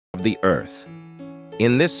of the Earth.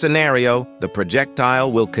 In this scenario, the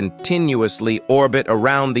projectile will continuously orbit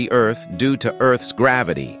around the Earth due to Earth's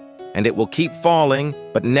gravity, and it will keep falling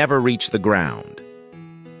but never reach the ground.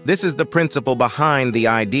 This is the principle behind the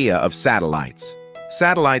idea of satellites.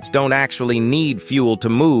 Satellites don't actually need fuel to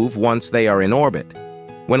move once they are in orbit.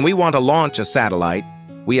 When we want to launch a satellite,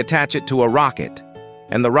 we attach it to a rocket,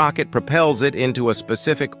 and the rocket propels it into a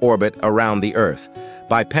specific orbit around the Earth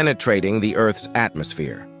by penetrating the Earth's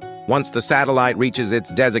atmosphere. Once the satellite reaches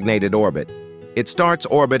its designated orbit, it starts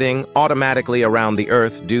orbiting automatically around the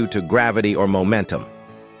Earth due to gravity or momentum,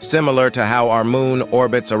 similar to how our moon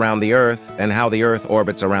orbits around the Earth and how the Earth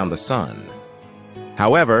orbits around the sun.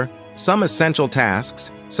 However, some essential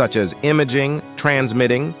tasks, such as imaging,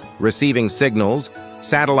 transmitting, receiving signals,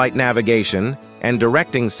 satellite navigation, and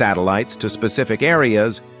directing satellites to specific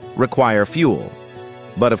areas, require fuel.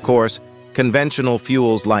 But of course, conventional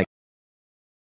fuels like